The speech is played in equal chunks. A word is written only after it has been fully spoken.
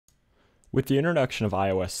With the introduction of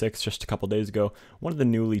iOS 6 just a couple days ago, one of the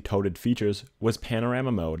newly touted features was Panorama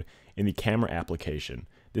Mode in the camera application.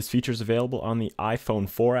 This feature is available on the iPhone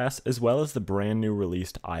 4S as well as the brand new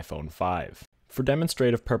released iPhone 5. For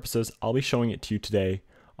demonstrative purposes, I'll be showing it to you today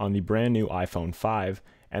on the brand new iPhone 5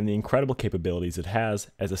 and the incredible capabilities it has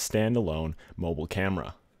as a standalone mobile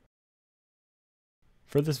camera.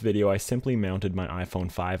 For this video, I simply mounted my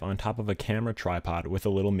iPhone 5 on top of a camera tripod with a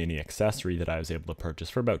little mini accessory that I was able to purchase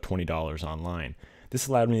for about $20 online. This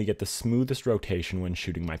allowed me to get the smoothest rotation when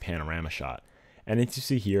shooting my panorama shot. And as you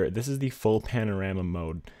see here, this is the full panorama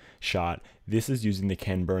mode shot. This is using the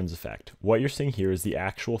Ken Burns effect. What you're seeing here is the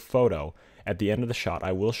actual photo. At the end of the shot,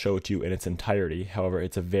 I will show it to you in its entirety. However,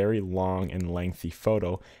 it's a very long and lengthy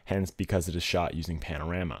photo, hence because it is shot using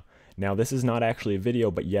panorama. Now, this is not actually a video,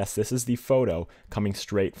 but yes, this is the photo coming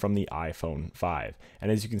straight from the iPhone 5.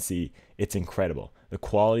 And as you can see, it's incredible. The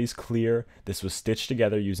quality is clear. This was stitched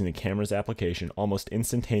together using the camera's application almost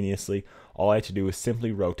instantaneously. All I had to do was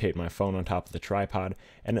simply rotate my phone on top of the tripod,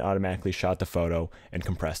 and it automatically shot the photo and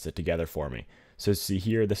compressed it together for me. So see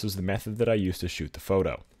here, this was the method that I used to shoot the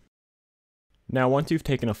photo. Now, once you've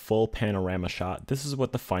taken a full panorama shot, this is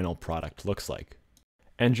what the final product looks like.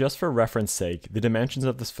 And just for reference sake, the dimensions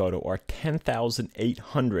of this photo are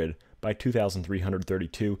 10,800 by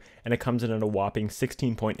 2,332, and it comes in at a whopping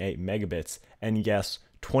 16.8 megabits, and yes,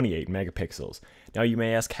 28 megapixels. Now you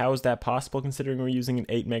may ask, how is that possible considering we're using an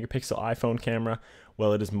 8 megapixel iPhone camera?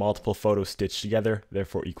 Well, it is multiple photos stitched together,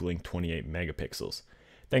 therefore equaling 28 megapixels.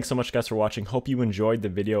 Thanks so much guys for watching. Hope you enjoyed the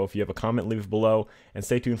video. If you have a comment, leave it below, and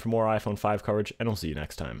stay tuned for more iPhone 5 coverage, and I'll see you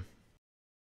next time.